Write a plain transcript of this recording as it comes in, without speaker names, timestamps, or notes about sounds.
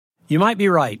You might be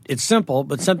right. It's simple,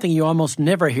 but something you almost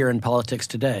never hear in politics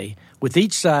today, with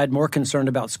each side more concerned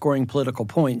about scoring political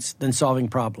points than solving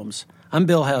problems. I'm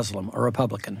Bill Haslam, a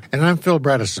Republican. And I'm Phil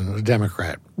Bredesen, a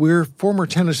Democrat. We're former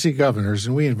Tennessee governors,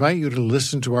 and we invite you to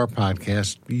listen to our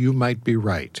podcast, You Might Be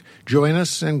Right. Join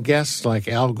us and guests like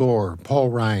Al Gore, Paul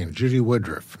Ryan, Judy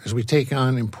Woodruff, as we take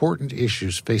on important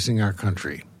issues facing our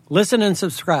country. Listen and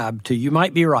subscribe to You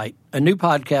Might Be Right, a new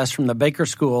podcast from the Baker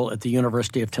School at the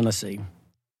University of Tennessee.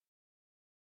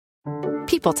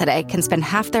 People today can spend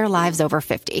half their lives over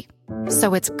 50.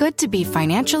 So it's good to be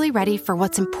financially ready for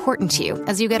what's important to you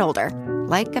as you get older,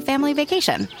 like a family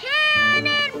vacation.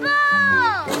 Cannonball!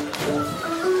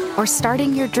 Or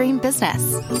starting your dream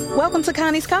business. Welcome to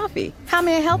Connie's Coffee. How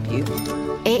may I help you?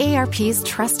 AARP's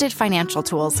trusted financial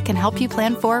tools can help you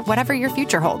plan for whatever your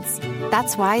future holds.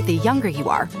 That's why the younger you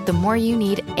are, the more you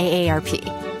need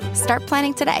AARP. Start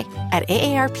planning today at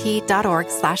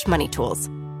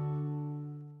aarp.org/moneytools.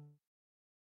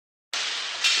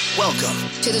 Welcome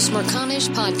to the Smerconish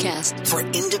Podcast for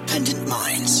Independent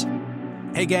Minds.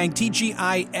 Hey, gang,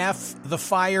 TGIF, the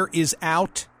fire is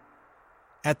out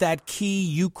at that key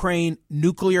Ukraine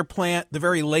nuclear plant, the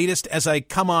very latest as I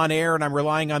come on air, and I'm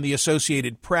relying on the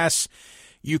Associated Press.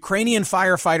 Ukrainian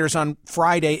firefighters on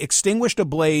Friday extinguished a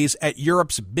blaze at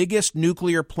Europe's biggest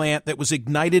nuclear plant that was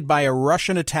ignited by a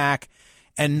Russian attack,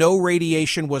 and no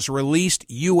radiation was released,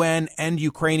 UN and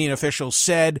Ukrainian officials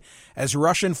said, as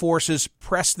Russian forces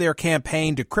pressed their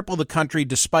campaign to cripple the country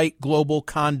despite global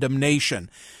condemnation.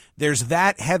 There's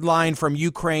that headline from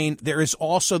Ukraine. There is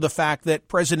also the fact that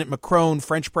President Macron,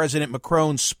 French President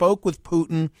Macron, spoke with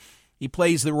Putin. He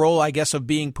plays the role, I guess, of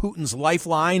being Putin's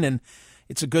lifeline, and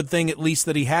it's a good thing at least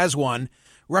that he has one.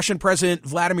 Russian President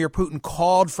Vladimir Putin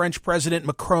called French President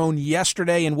Macron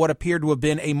yesterday in what appeared to have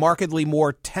been a markedly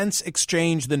more tense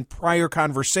exchange than prior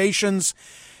conversations.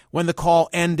 When the call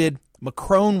ended,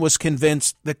 Macron was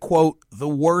convinced that, quote, the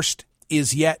worst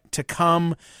is yet to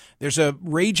come. There's a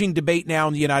raging debate now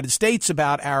in the United States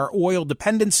about our oil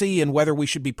dependency and whether we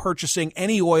should be purchasing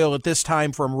any oil at this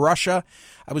time from Russia.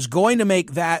 I was going to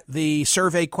make that the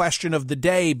survey question of the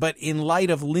day, but in light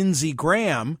of Lindsey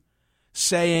Graham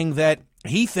saying that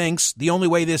he thinks the only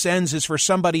way this ends is for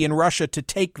somebody in Russia to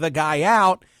take the guy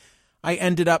out, I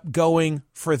ended up going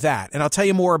for that. And I'll tell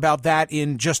you more about that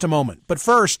in just a moment. But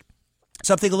first,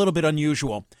 something a little bit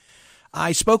unusual.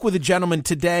 I spoke with a gentleman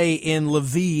today in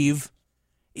Lviv,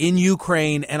 in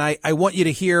Ukraine, and I want you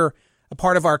to hear a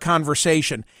part of our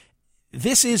conversation.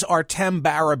 This is Artem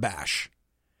Barabash.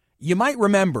 You might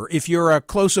remember, if you're a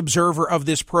close observer of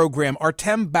this program,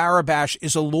 Artem Barabash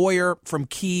is a lawyer from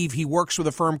Kyiv. He works with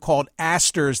a firm called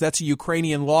Asters. That's a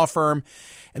Ukrainian law firm.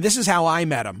 And this is how I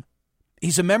met him.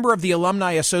 He's a member of the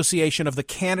Alumni Association of the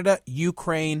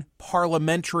Canada-Ukraine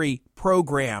Parliamentary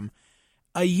Program.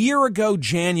 A year ago,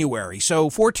 January,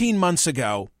 so 14 months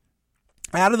ago,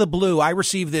 out of the blue, I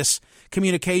received this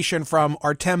communication from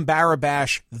Artem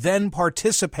Barabash, then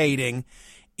participating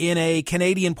in a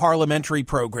Canadian parliamentary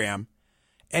program,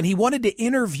 and he wanted to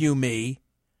interview me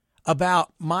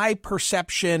about my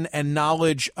perception and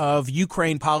knowledge of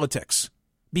Ukraine politics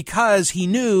because he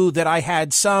knew that I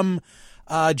had some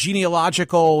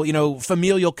genealogical,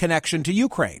 familial connection to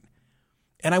Ukraine.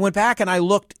 And I went back and I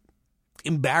looked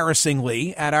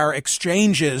embarrassingly at our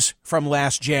exchanges from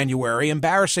last January.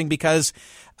 Embarrassing because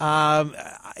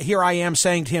here I am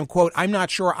saying to him, quote, I'm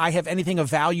not sure I have anything of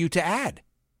value to add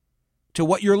to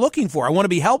what you're looking for. I want to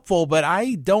be helpful, but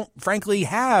I don't, frankly,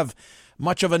 have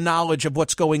much of a knowledge of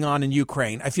what's going on in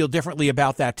Ukraine. I feel differently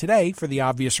about that today for the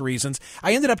obvious reasons.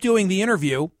 I ended up doing the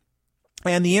interview,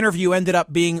 and the interview ended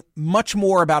up being much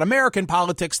more about American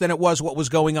politics than it was what was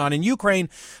going on in Ukraine.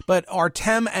 But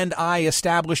Artem and I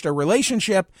established a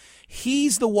relationship.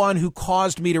 He's the one who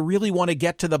caused me to really want to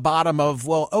get to the bottom of,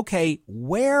 well, okay,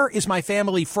 where is my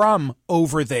family from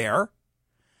over there?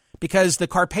 Because the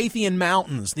Carpathian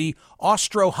Mountains, the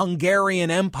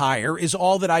Austro-Hungarian Empire is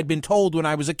all that I'd been told when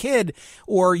I was a kid,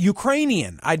 or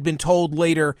Ukrainian, I'd been told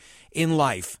later in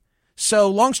life. So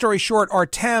long story short,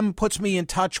 Artem puts me in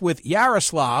touch with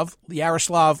Yaroslav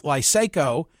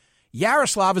Lysenko.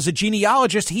 Yaroslav is a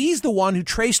genealogist. He's the one who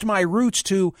traced my roots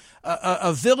to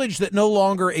a village that no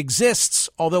longer exists,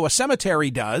 although a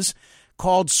cemetery does,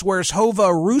 called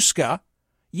Swerzhova Ruska.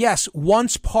 Yes,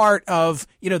 once part of,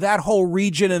 that whole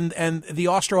region and the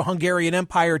Austro-Hungarian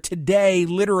Empire, today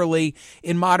literally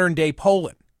in modern-day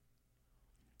Poland.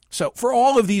 So for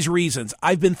all of these reasons,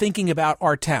 I've been thinking about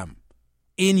Artem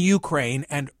in Ukraine,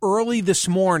 and early this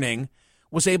morning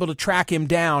was able to track him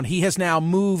down. He has now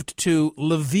moved to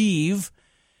Lviv,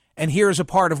 and here's a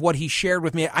part of what he shared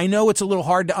with me. I know it's a little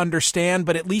hard to understand,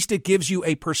 but at least it gives you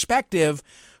a perspective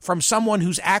from someone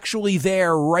who's actually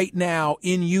there right now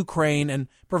in Ukraine and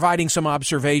providing some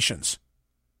observations.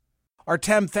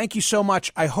 Artem, thank you so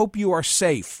much. I hope you are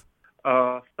safe.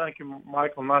 Thank you,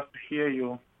 Michael. Nice to hear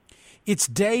you. It's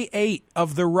day 8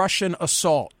 of the Russian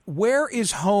assault. Where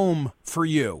is home for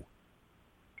you?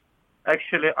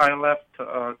 Actually, I left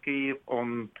Kyiv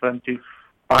on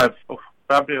 25th of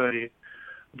February,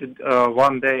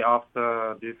 one day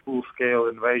after the full-scale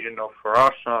invasion of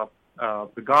Russia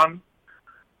began.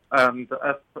 And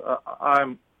as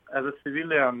a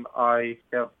civilian, I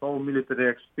have no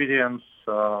military experience,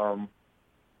 and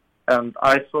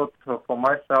I thought for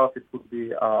myself it would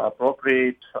be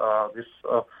appropriate,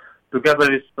 together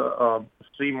with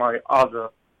three my other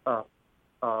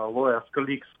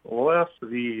colleagues,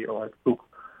 we took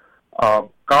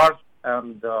cars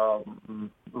and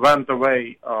went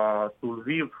away to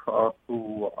Lviv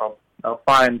to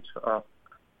find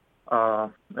a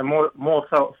more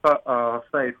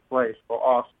safe place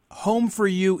for us. Home for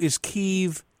you is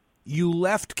Kyiv. You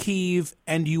left Kyiv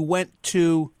and you went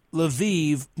to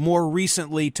Lviv more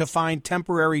recently to find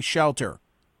temporary shelter.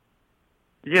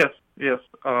 Yes.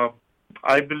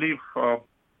 I believe,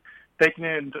 taking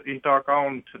into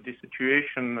account the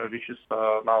situation which is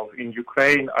now in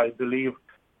Ukraine, I believe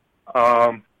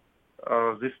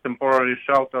this temporary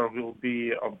shelter will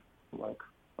be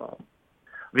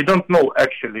we don't know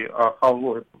actually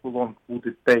how long would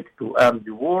it take to end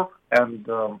the war, and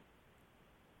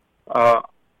I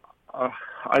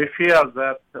fear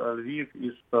that Lviv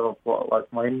is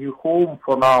my new home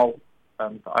for now,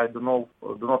 and I do not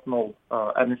know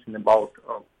anything about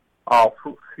our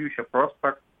future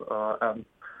prospects and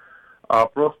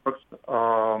prospects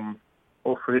of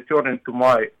returning to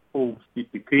my home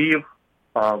city, Kyiv,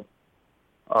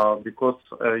 because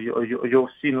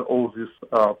you've seen all these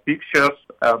pictures,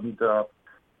 and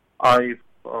I've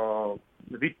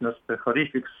witnessed a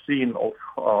horrific scene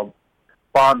of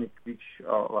panic which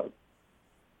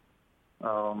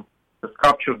has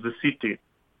captured the city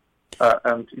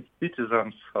and its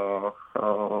citizens.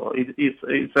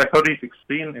 It's a horrific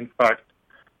scene, in fact,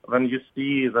 when you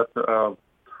see that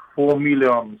 4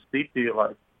 million city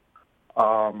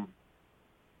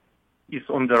is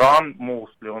on the run,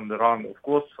 mostly on the run. Of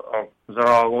course, there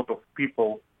are a lot of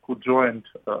people who joined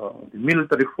the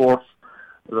military force.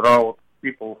 There are a lot of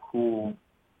people who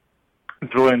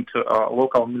joined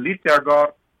local military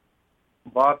guard.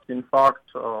 But in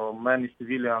fact, many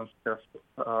civilians have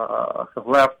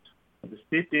left the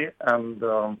city, and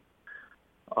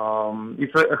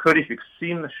it's a horrific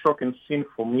scene, a shocking scene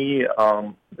for me.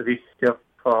 We have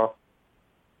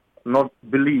not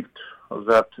believed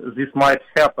that this might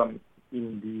happen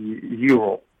in the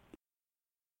Europe.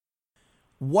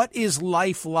 What is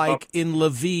life like in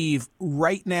Lviv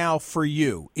right now for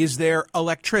you? Is there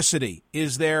electricity?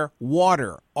 Is there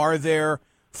water? Are there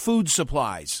food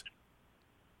supplies?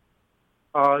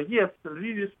 Yes,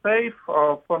 Lviv is safe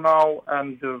for now,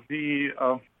 and we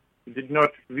did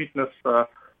not witness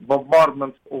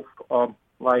bombardments of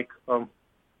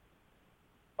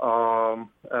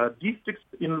districts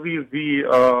in Lviv. We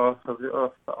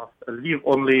Lviv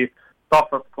only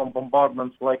suffered from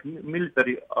bombardments like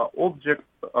military objects,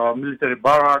 military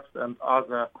barracks, and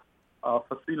other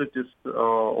facilities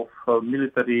of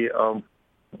military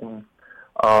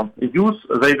use.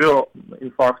 They were,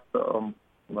 in fact,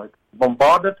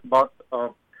 bombarded, but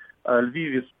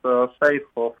Lviv is safe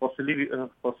for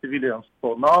civilians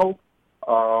for now.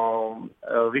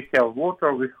 We have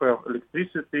water, we have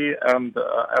electricity, and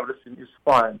everything is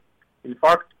fine. In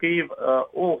fact, Kyiv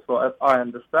also, as I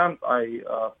understand, I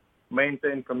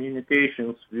maintain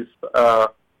communications with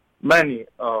many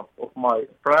of my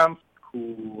friends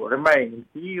who remain in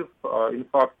Kyiv. In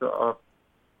fact,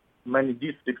 many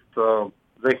districts,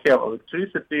 they have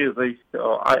electricity.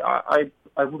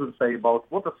 I wouldn't say about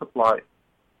water supply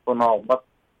for now, but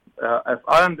as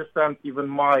I understand, even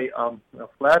my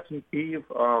flat in Kyiv,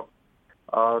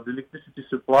 the electricity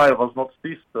supply was not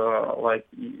ceased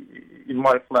in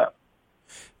my flat.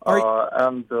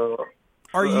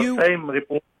 Are you? Same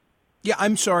report. Yeah,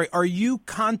 I'm sorry. Are you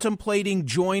contemplating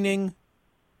joining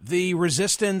the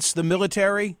resistance, the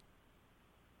military?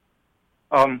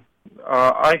 I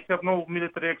have no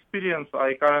military experience.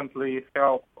 I currently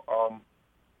help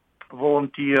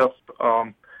volunteers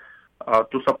to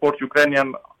support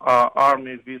Ukrainian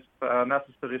army with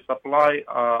necessary supply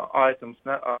items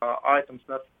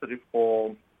necessary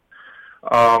for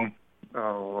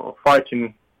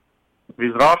fighting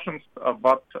with Russians.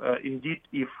 But indeed,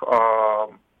 if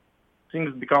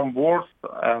things become worse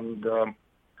and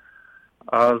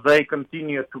they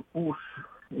continue to push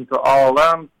into our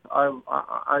land,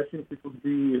 I think it would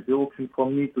be the option for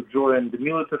me to join the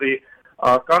military.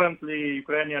 Currently,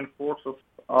 Ukrainian forces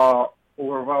are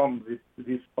overwhelmed with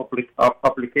these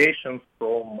applications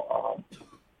from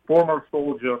former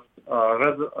soldiers,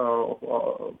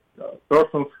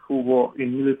 persons who were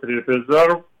in military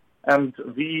reserve, and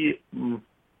we,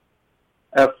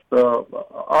 as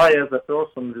a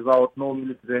person without no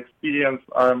military experience,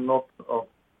 I am not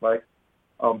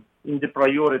in the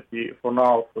priority for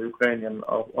now for Ukrainian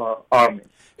army.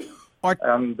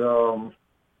 And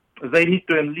they need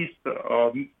to enlist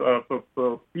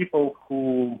people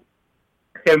who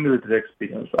have military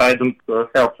experience. I don't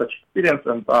have such experience,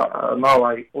 and now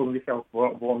I only have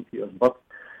volunteers. But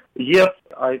yes,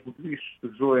 I would wish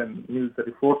to join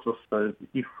military forces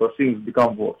if things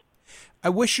become worse. I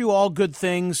wish you all good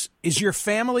things. Is your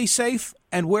family safe,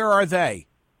 and where are they?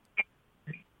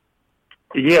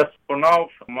 Yes, for now,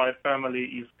 my family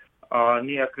is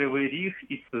near Kryvyi Rih.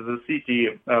 It's the city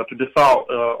to the south,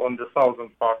 on the southern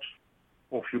part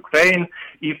of Ukraine.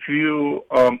 If you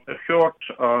heard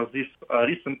this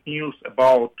recent news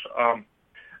about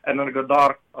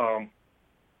Energodar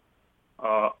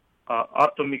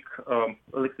atomic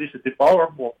electricity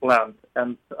power plant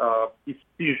and its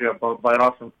seizure by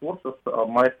Russian forces,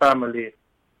 my family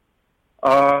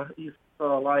is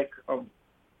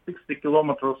 60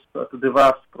 kilometers to the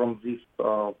west from this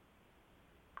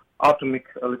atomic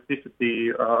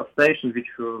electricity station, which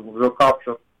were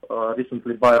captured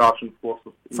recently by Russian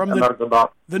forces from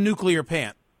the nuclear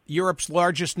plant, Europe's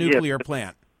largest nuclear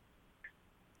plant.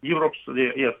 Europe's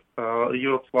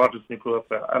largest nuclear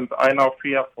plant, and I now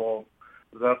fear for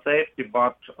their safety.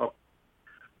 But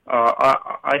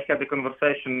I had a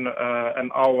conversation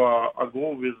an hour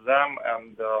ago with them,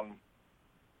 and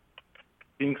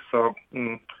things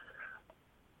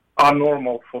are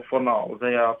normal for now.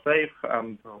 They are safe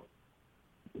and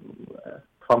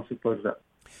something like that.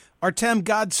 Artem,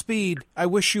 Godspeed. I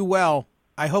wish you well.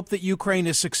 I hope that Ukraine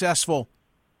is successful.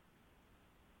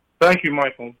 Thank you,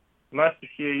 Michael. Nice to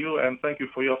hear you, and thank you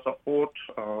for your support.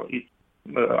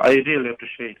 I really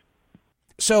appreciate it.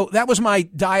 So that was my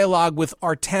dialogue with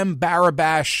Artem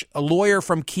Barabash, a lawyer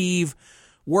from Kyiv,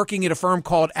 working at a firm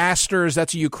called Asters.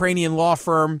 That's a Ukrainian law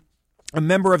firm, a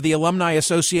member of the Alumni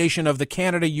Association of the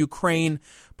Canada-Ukraine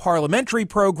Parliamentary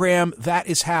Program. That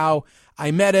is how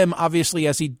I met him. Obviously,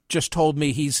 as he just told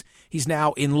me, he's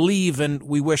now in Lviv, and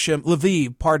we wish him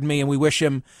and we wish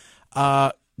him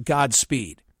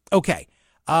Godspeed. Okay.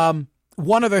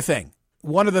 One other thing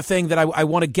that I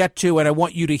want to get to and I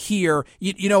want you to hear.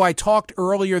 You know, I talked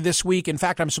earlier this week. In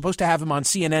fact, I'm supposed to have him on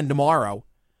CNN tomorrow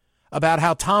about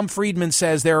how Tom Friedman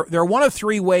says there are one of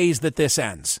three ways that this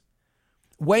ends.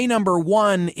 Way number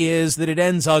one is that it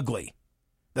ends ugly,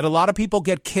 that a lot of people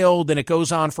get killed and it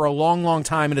goes on for a long, long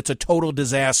time and it's a total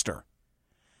disaster.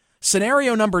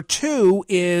 Scenario number two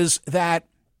is that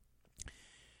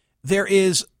there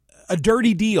is a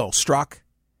dirty deal struck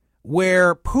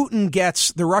where Putin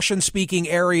gets the Russian-speaking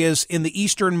areas in the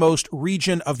easternmost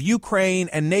region of Ukraine,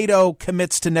 and NATO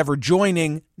commits to never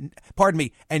joining,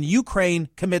 and Ukraine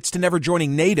commits to never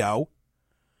joining NATO.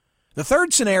 The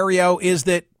third scenario is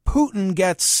that Putin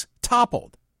gets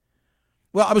toppled.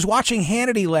 Well, I was watching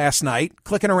Hannity last night,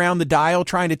 clicking around the dial,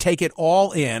 trying to take it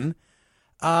all in.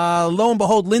 Lo and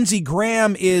behold, Lindsey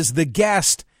Graham is the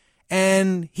guest,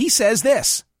 and he says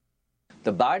this.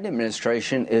 The Biden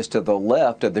administration is to the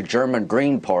left of the German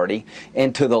Green Party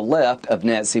and to the left of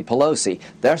Nancy Pelosi.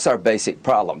 That's our basic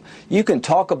problem. You can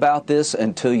talk about this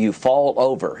until you fall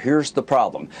over. Here's the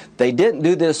problem. They didn't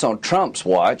do this on Trump's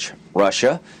watch,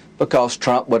 Russia, because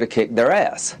Trump would have kicked their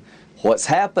ass. What's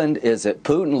happened is that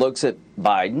Putin looks at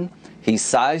Biden, he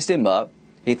sized him up,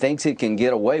 he thinks he can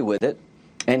get away with it,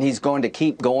 and he's going to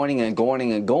keep going and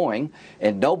going and going,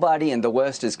 and nobody in the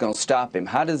West is going to stop him.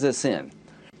 How does this end?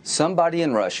 Somebody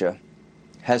in Russia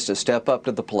has to step up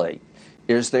to the plate.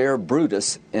 Is there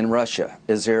Brutus in Russia?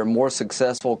 Is there a more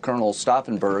successful Colonel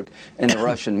Stauffenberg in the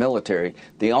Russian military?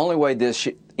 The only way this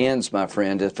ends, my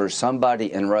friend, is for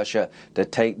somebody in Russia to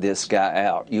take this guy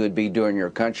out. You would be doing your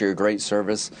country a great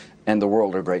service and the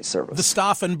world a great service. The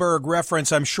Stauffenberg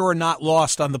reference, I'm sure, not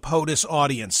lost on the POTUS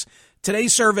audience.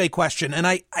 Today's survey question, and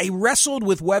I wrestled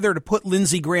with whether to put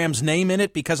Lindsey Graham's name in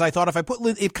it because I thought if I put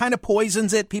it kind of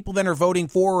poisons it. People then are voting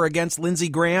for or against Lindsey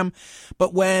Graham.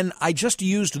 But when I just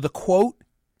used the quote,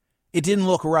 it didn't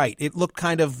look right. It looked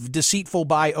kind of deceitful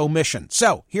by omission.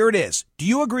 So here it is. Do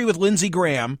you agree with Lindsey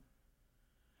Graham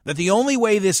that the only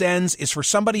way this ends is for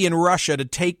somebody in Russia to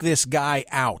take this guy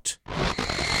out?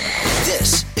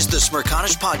 This is the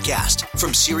Smerconish Podcast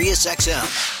from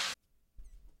SiriusXM.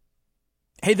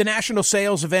 Hey, the national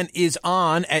sales event is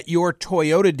on at your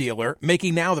Toyota dealer,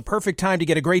 making now the perfect time to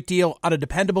get a great deal on a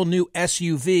dependable new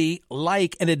SUV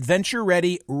like an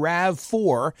adventure-ready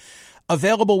RAV4.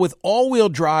 Available with all-wheel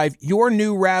drive, your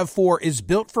new RAV4 is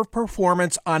built for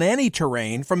performance on any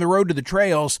terrain, from the road to the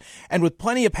trails, and with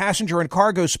plenty of passenger and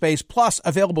cargo space, plus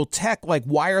available tech like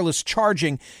wireless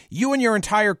charging, you and your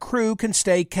entire crew can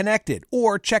stay connected.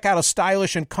 Or check out a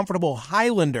stylish and comfortable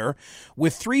Highlander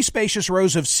with 3 spacious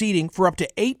rows of seating for up to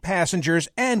 8 passengers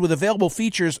and with available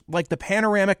features like the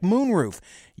panoramic moonroof.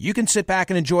 You can sit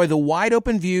back and enjoy the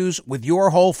wide-open views with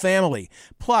your whole family.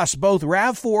 Plus, both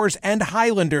RAV4s and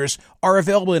Highlanders are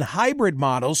available in hybrid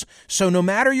models, so no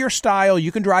matter your style,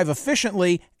 you can drive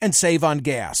efficiently and save on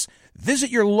gas.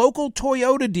 Visit your local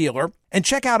Toyota dealer and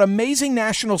check out amazing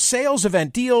national sales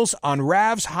event deals on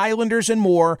RAVs, Highlanders, and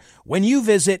more when you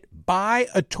visit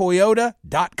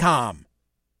buyatoyota.com.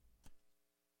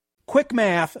 Quick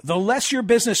math, the less your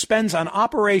business spends on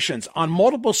operations, on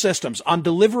multiple systems, on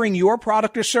delivering your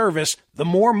product or service, the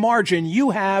more margin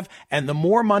you have and the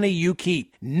more money you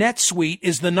keep. NetSuite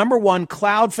is the #1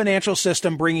 cloud financial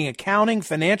system, bringing accounting,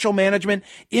 financial management,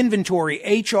 inventory,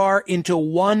 HR into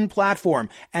one platform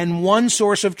and one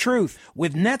source of truth.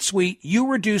 With NetSuite, you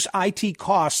reduce IT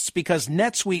costs because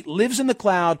NetSuite lives in the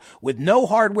cloud with no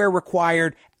hardware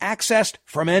required, accessed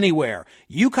from anywhere.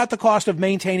 You cut the cost of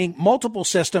maintaining multiple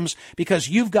systems because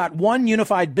you've got one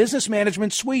unified business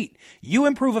management suite. You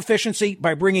improve efficiency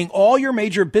by bringing all your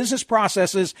major business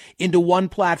processes into one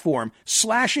platform,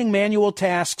 slashing manual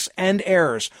tasks and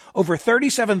errors. Over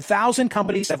 37,000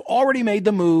 companies have already made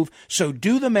the move, so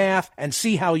do the math and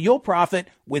see how you'll profit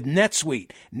with NetSuite.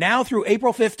 Now through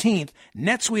April 15th,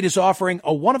 NetSuite is offering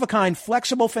a one-of-a-kind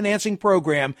flexible financing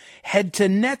program. Head to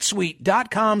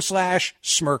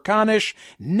netsuite.com/Smerconish,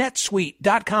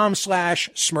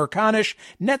 netsuite.com/Smerconish,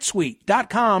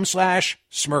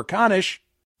 netsuite.com/Smerconish.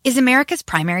 Is America's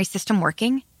primary system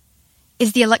working?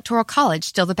 Is the Electoral College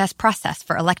still the best process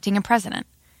for electing a president?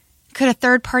 Could a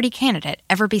third-party candidate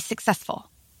ever be successful?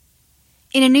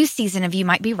 In a new season of You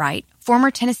Might Be Right,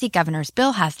 former Tennessee governors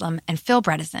Bill Haslam and Phil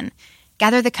Bredesen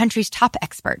gather the country's top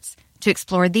experts to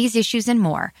explore these issues and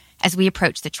more as we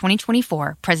approach the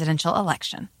 2024 presidential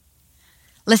election.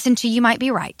 Listen to You Might Be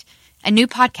Right, a new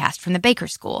podcast from the Baker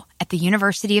School at the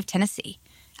University of Tennessee,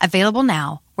 available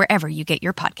now wherever you get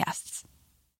your podcasts.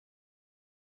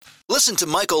 Listen to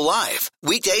Michael live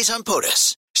weekdays on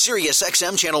POTUS, Sirius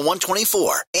XM Channel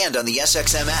 124, and on the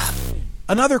SXM app.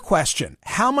 Another question.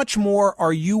 How much more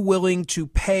are you willing to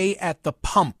pay at the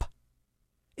pump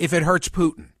if it hurts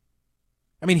Putin?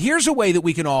 I mean, here's a way that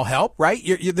we can all help, right?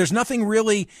 There's nothing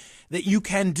really that you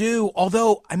can do.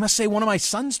 Although I must say, one of my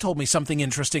sons told me something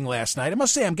interesting last night. I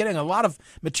must say I'm getting a lot of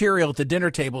material at the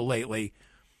dinner table lately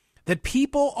that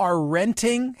people are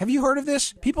renting. Have you heard of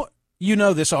this? People, you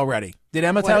know this already. Did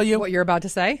Emma tell you? What you're about to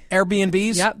say?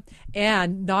 Airbnbs? Yep.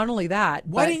 And not only that.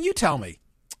 Why didn't you tell me?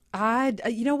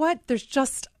 You know what? There's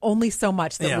just only so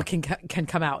much that we can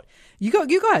come out. You go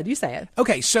ahead. You say it.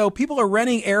 Okay, so people are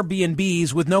renting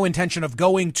Airbnbs with no intention of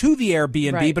going to the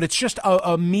Airbnb, right. But it's just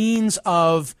a means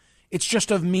of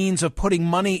putting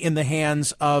money in the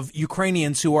hands of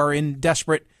Ukrainians who are in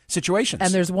desperate situations.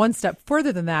 And there's one step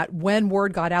further than that. When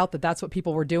word got out that that's what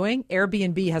people were doing,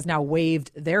 Airbnb has now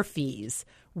waived their fees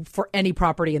for any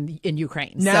property in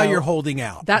Ukraine. Now you're holding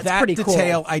out. That's pretty cool. That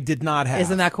detail I did not have.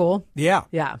 Isn't that cool? Yeah.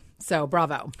 Yeah. So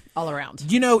bravo all around.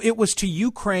 You know, it was to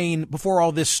Ukraine before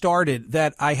all this started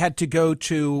that I had to go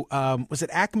to, was it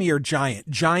Acme or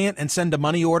Giant, and send a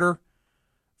money order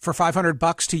for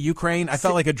 $500 to Ukraine. I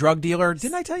felt like a drug dealer.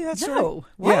 Didn't I tell you that story? No.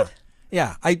 What?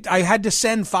 Yeah. I had to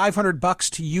send $500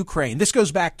 to Ukraine. This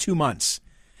goes back 2 months.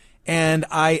 And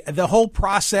the whole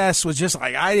process was just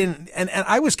like, and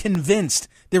I was convinced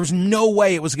there was no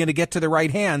way it was going to get to the right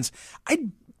hands. I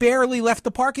barely left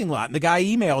the parking lot, and the guy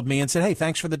emailed me and said, "Hey,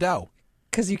 thanks for the dough."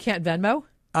 Because you can't Venmo?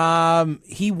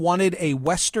 He wanted a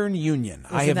Western Union.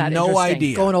 I have no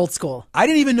idea. Going old school. I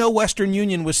didn't even know Western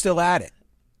Union was still at it,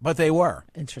 but they were.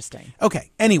 Interesting.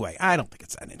 Okay. Anyway, I don't think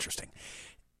it's that interesting.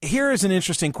 Here is an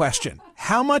interesting question.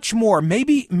 How much more?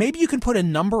 Maybe you can put a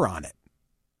number on it.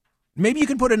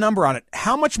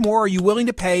 How much more are you willing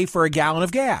to pay for a gallon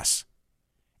of gas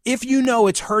if you know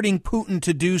it's hurting Putin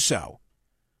to do so?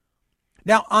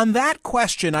 Now, on that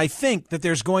question, I think that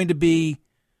there's going to be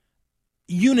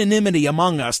unanimity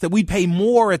among us that we pay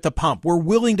more at the pump. We're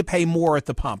willing to pay more at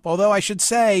the pump. Although I should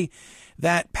say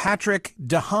that Patrick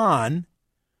DeHaan,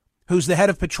 who's the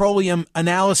head of petroleum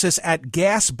analysis at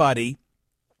Gas Buddy,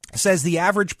 says the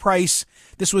average price,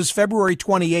 this was February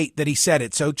 28th that he said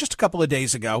it, so just a couple of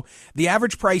days ago, the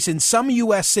average price in some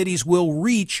U.S. cities will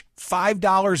reach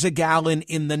 $5 a gallon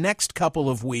in the next couple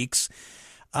of weeks.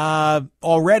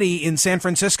 Already in San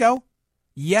Francisco,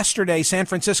 yesterday, San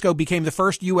Francisco became the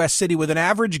first U.S. city with an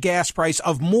average gas price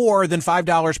of more than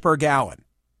 $5 per gallon.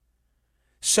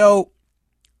 So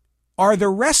are the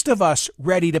rest of us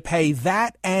ready to pay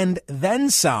that and then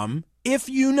some if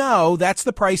you know that's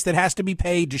the price that has to be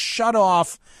paid to shut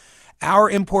off our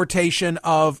importation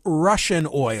of Russian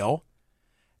oil?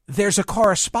 There's a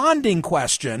corresponding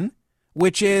question,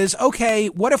 which is, okay,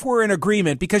 what if we're in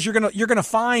agreement? Because you're gonna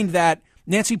find that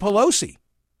Nancy Pelosi,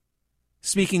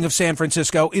 speaking of San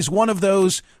Francisco, is one of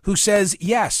those who says,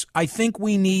 yes, I think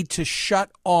we need to shut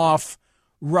off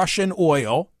Russian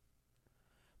oil.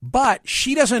 But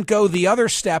she doesn't go the other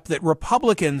step that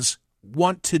Republicans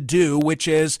want to do, which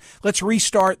is let's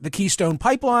restart the Keystone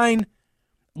Pipeline.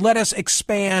 Let us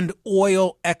expand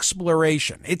oil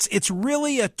exploration. It's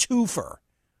really a twofer.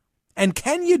 And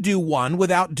can you do one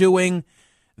without doing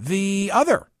the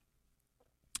other?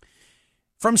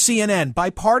 From CNN,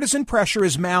 bipartisan pressure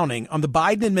is mounting on the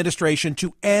Biden administration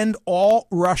to end all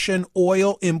Russian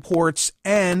oil imports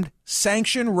and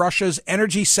sanction Russia's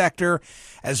energy sector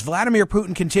as Vladimir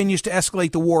Putin continues to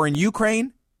escalate the war in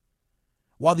Ukraine.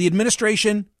 While the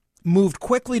administration moved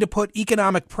quickly to put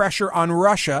economic pressure on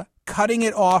Russia, cutting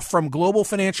it off from global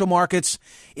financial markets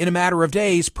in a matter of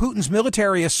days, Putin's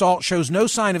military assault shows no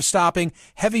sign of stopping.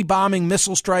 Heavy bombing,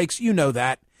 missile strikes, you know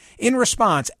that. In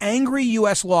response, angry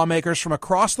U.S. lawmakers from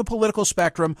across the political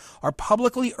spectrum are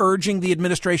publicly urging the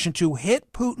administration to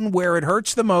hit Putin where it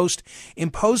hurts the most,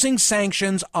 imposing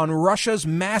sanctions on Russia's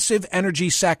massive energy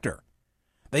sector.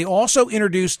 They also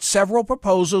introduced several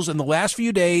proposals in the last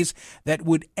few days that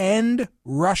would end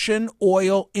Russian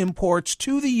oil imports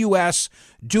to the U.S.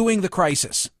 during the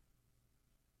crisis.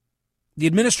 The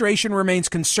administration remains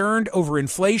concerned over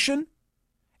inflation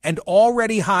and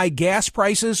already high gas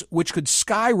prices, which could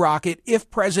skyrocket if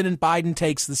President Biden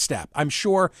takes the step. I'm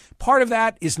sure part of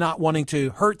that is not wanting to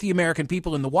hurt the American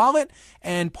people in the wallet,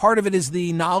 and part of it is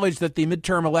the knowledge that the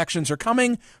midterm elections are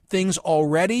coming, things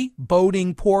already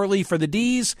boding poorly for the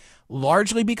Ds,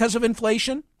 largely because of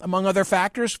inflation, among other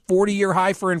factors, 40-year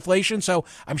high for inflation. So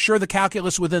I'm sure the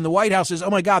calculus within the White House is,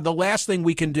 oh my God, the last thing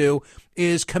we can do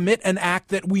is commit an act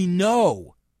that we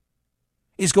know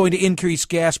is going to increase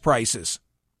gas prices.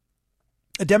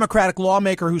 A Democratic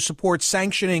lawmaker who supports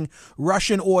sanctioning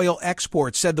Russian oil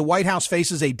exports said the White House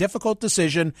faces a difficult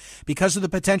decision because of the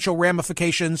potential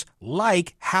ramifications,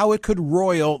 like how it could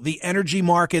roil the energy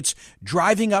markets,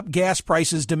 driving up gas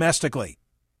prices domestically.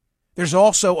 There's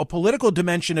also a political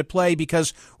dimension at play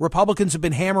because Republicans have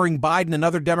been hammering Biden and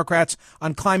other Democrats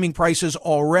on climbing prices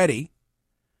already.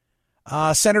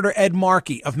 Senator Ed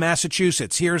Markey of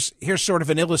Massachusetts, here's sort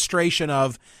of an illustration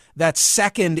of that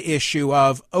second issue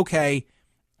of, okay,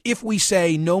 if we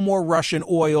say no more Russian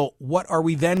oil, what are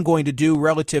we then going to do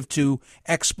relative to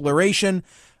exploration?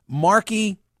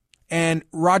 Markey and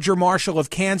Roger Marshall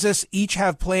of Kansas each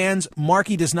have plans.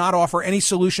 Markey does not offer any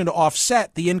solution to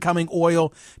offset the incoming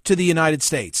oil to the United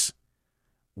States,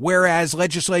 whereas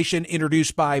legislation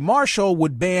introduced by Marshall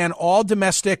would ban all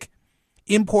domestic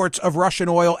imports of Russian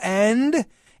oil and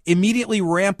immediately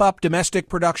ramp up domestic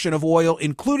production of oil,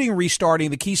 including restarting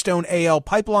the Keystone AL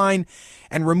pipeline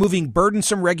and removing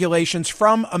burdensome regulations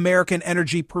from American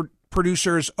energy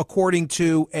producers, according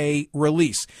to a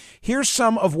release. Here's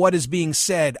some of what is being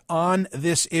said on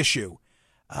this issue.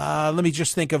 Let me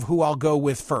just think of who I'll go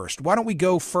with first. Why don't we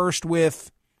go first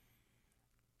with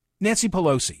Nancy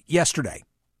Pelosi yesterday?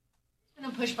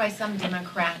 Pushed by some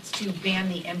Democrats to ban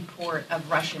the import of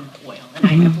Russian oil. And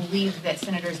I believe that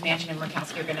Senators Manchin and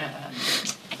Murkowski are going to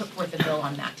put forth a bill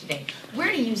on that today.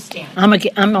 Where do you stand?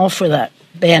 I'm all for that.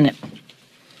 Ban it.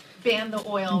 Ban the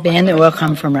oil. Ban the oil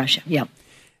come from Russia. Yep.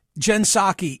 Jen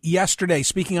Psaki yesterday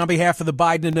speaking on behalf of the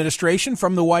Biden administration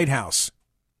from the White House.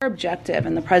 Our objective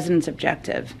and the president's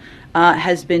objective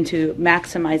has been to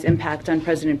maximize impact on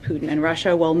President Putin and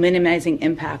Russia while minimizing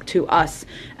impact to us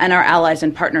and our allies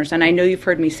and partners. And I know you've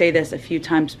heard me say this a few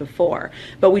times before,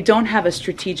 but we don't have a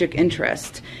strategic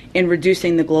interest in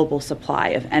reducing the global supply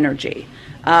of energy.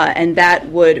 And that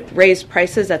would raise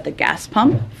prices at the gas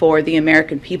pump for the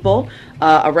American people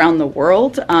around the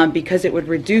world because it would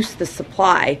reduce the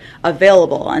supply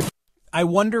available. I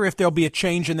wonder if there'll be a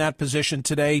change in that position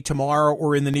today, tomorrow,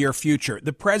 or in the near future.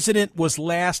 The president was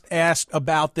last asked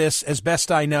about this, as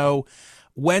best I know,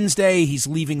 Wednesday. He's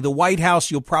leaving the White House.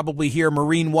 You'll probably hear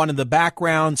Marine One in the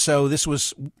background. So this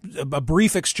was a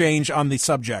brief exchange on the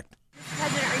subject.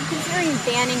 President, are you considering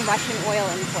banning Russian oil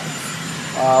imports?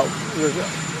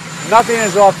 Nothing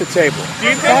is off the table. Do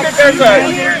you think that there's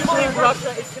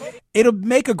a... It'll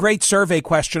make a great survey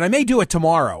question. I may do it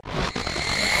tomorrow.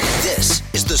 This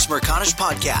is the Smerconish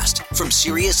Podcast from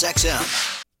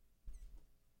SiriusXM.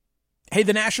 Hey,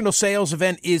 the national sales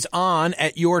event is on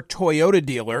at your Toyota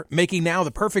dealer, making now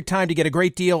the perfect time to get a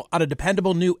great deal on a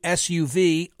dependable new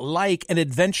SUV like an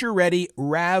adventure-ready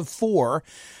RAV4.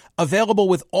 Available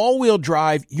with all-wheel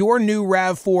drive, your new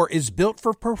RAV4 is built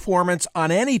for performance on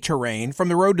any terrain, from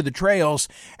the road to the trails,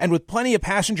 and with plenty of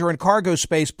passenger and cargo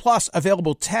space, plus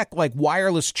available tech like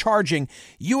wireless charging,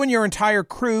 you and your entire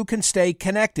crew can stay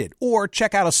connected. Or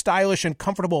check out a stylish and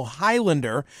comfortable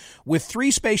Highlander with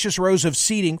 3 spacious rows of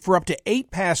seating for up to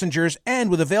 8 passengers and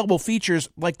with available features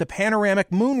like the panoramic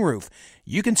moonroof.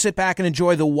 You can sit back and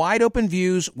enjoy the wide-open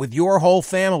views with your whole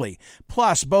family.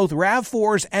 Plus, both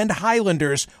RAV4s and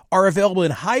Highlanders are available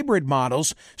in hybrid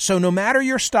models, so no matter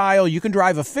your style, you can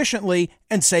drive efficiently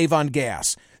and save on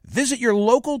gas. Visit your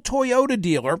local Toyota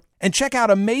dealer and check out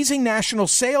amazing national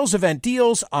sales event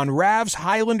deals on RAVs,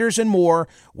 Highlanders, and more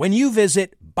when you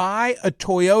visit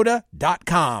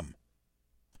buyatoyota.com.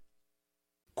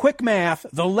 Quick math,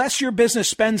 the less your business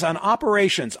spends on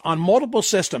operations, on multiple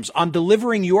systems, on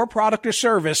delivering your product or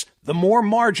service, the more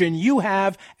margin you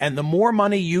have and the more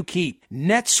money you keep.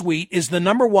 NetSuite is the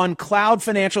 #1 cloud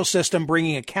financial system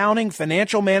bringing accounting,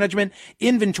 financial management,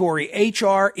 inventory,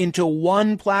 HR into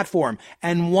one platform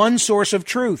and one source of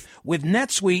truth. With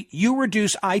NetSuite, you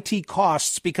reduce IT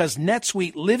costs because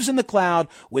NetSuite lives in the cloud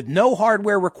with no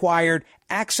hardware required,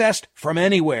 accessed from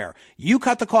anywhere. You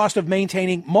cut the cost of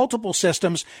maintaining multiple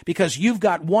systems because you've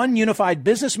got one unified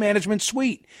business management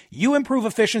suite. You improve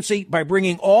efficiency by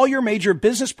bringing all your major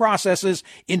business processes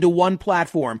into one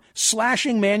platform,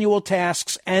 slashing manual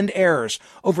tasks and errors.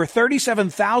 Over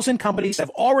 37,000 companies have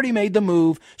already made the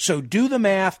move, so do the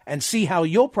math and see how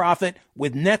you'll profit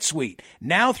with NetSuite.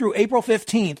 Now through April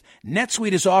 15th,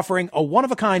 NetSuite is offering a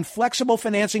one-of-a-kind flexible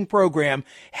financing program.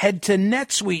 Head to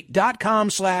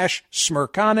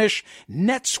netsuite.com/Smerconish,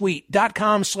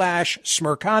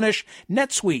 netsuite.com/Smerconish,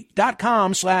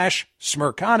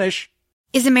 netsuite.com/Smerconish.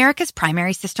 Is America's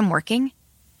primary system working?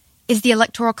 Is the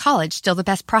Electoral College still the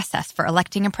best process for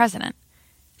electing a president?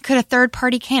 Could a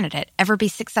third-party candidate ever be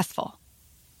successful?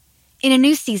 In a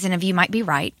new season of You Might Be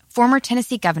Right, former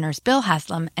Tennessee governors Bill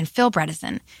Haslam and Phil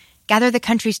Bredesen gather the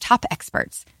country's top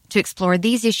experts to explore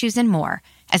these issues and more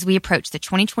as we approach the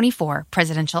 2024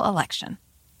 presidential election.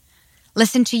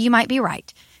 Listen to You Might Be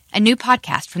Right, a new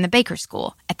podcast from the Baker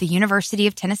School at the University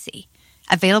of Tennessee,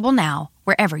 available now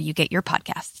wherever you get your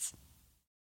podcasts.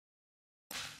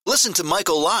 Listen to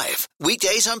Michael live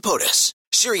weekdays on POTUS,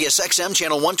 SiriusXM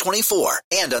Channel 124,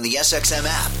 and on the SXM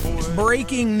app.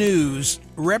 Breaking news,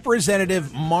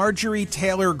 Representative Marjorie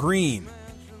Taylor Greene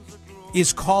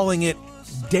is calling it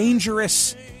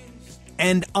dangerous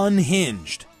and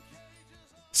unhinged.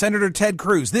 Senator Ted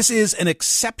Cruz, this is an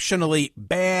exceptionally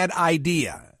bad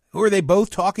idea. Who are they both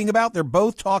talking about? They're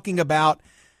both talking about,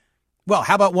 well,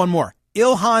 how about one more?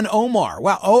 Ilhan Omar.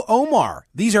 Wow, Omar.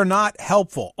 These are not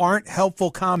helpful, aren't helpful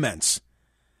comments.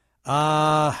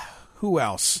 Who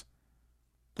else?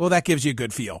 Well, that gives you a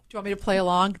good feel. Do you want me to play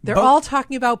along? They're all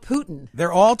talking about Putin.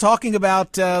 They're all talking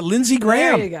about Lindsey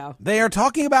Graham. There you go. They are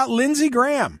talking about Lindsey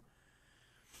Graham.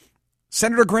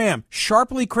 Senator Graham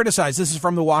sharply criticized, this is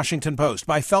from the Washington Post,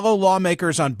 by fellow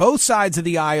lawmakers on both sides of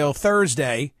the aisle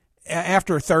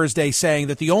after Thursday, saying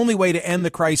that the only way to end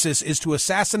the crisis is to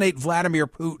assassinate Vladimir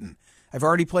Putin. I've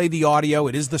already played the audio.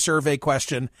 It is the survey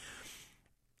question.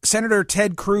 Senator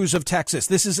Ted Cruz of Texas,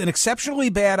 this is an exceptionally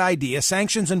bad idea.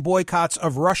 Sanctions and boycotts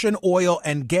of Russian oil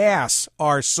and gas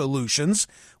are solutions,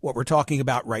 what we're talking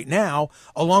about right now,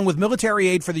 along with military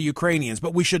aid for the Ukrainians.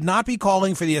 But we should not be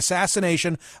calling for the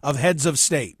assassination of heads of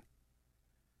state.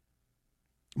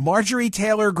 Marjorie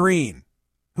Taylor Greene,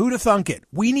 who'da thunk it?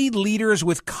 We need leaders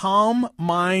with calm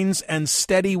minds and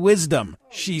steady wisdom,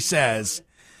 she says.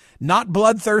 Not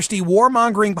bloodthirsty,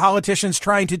 warmongering politicians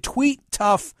trying to tweet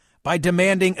tough by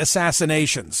demanding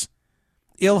assassinations.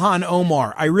 Ilhan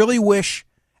Omar, I really wish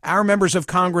our members of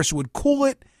Congress would cool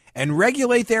it and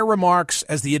regulate their remarks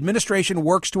as the administration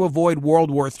works to avoid World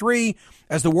War III,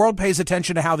 as the world pays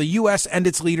attention to how the U.S. and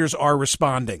its leaders are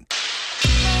responding.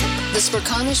 The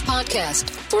Smerconish Podcast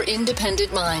for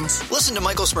independent minds. Listen to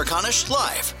Michael Smerconish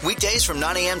live weekdays from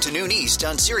 9 a.m. to noon East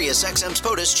on SiriusXM's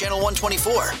POTUS Channel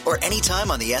 124 or anytime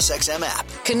on the SXM app.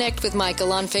 Connect with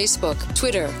Michael on Facebook,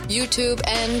 Twitter, YouTube,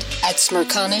 and at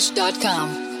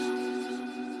Smerconish.com.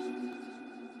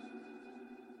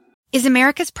 Is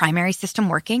America's primary system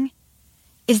working?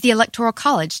 Is the Electoral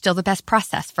College still the best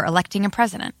process for electing a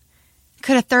president?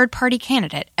 Could a third-party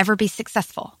candidate ever be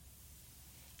successful?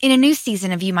 In a new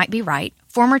season of You Might Be Right,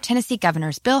 former Tennessee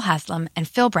governors Bill Haslam and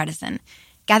Phil Bredesen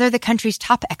gather the country's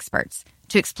top experts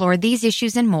to explore these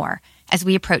issues and more as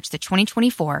we approach the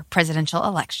 2024 presidential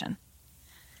election.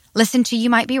 Listen to You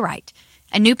Might Be Right,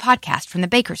 a new podcast from the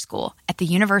Baker School at the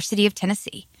University of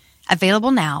Tennessee, available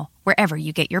now wherever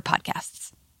you get your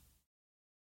podcasts.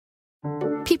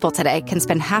 People today can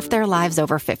spend half their lives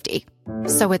over 50.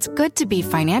 So it's good to be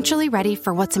financially ready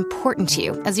for what's important to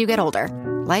you as you get older,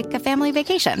 like a family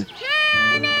vacation.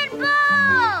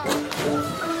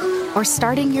 Or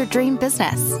starting your dream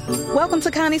business. Welcome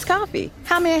to Connie's Coffee.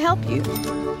 How may I help you?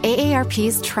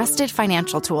 AARP's trusted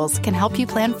financial tools can help you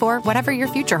plan for whatever your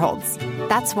future holds.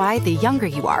 That's why the younger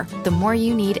you are, the more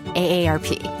you need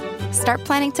AARP. Start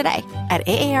planning today at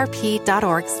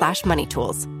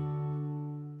aarp.org/moneytools.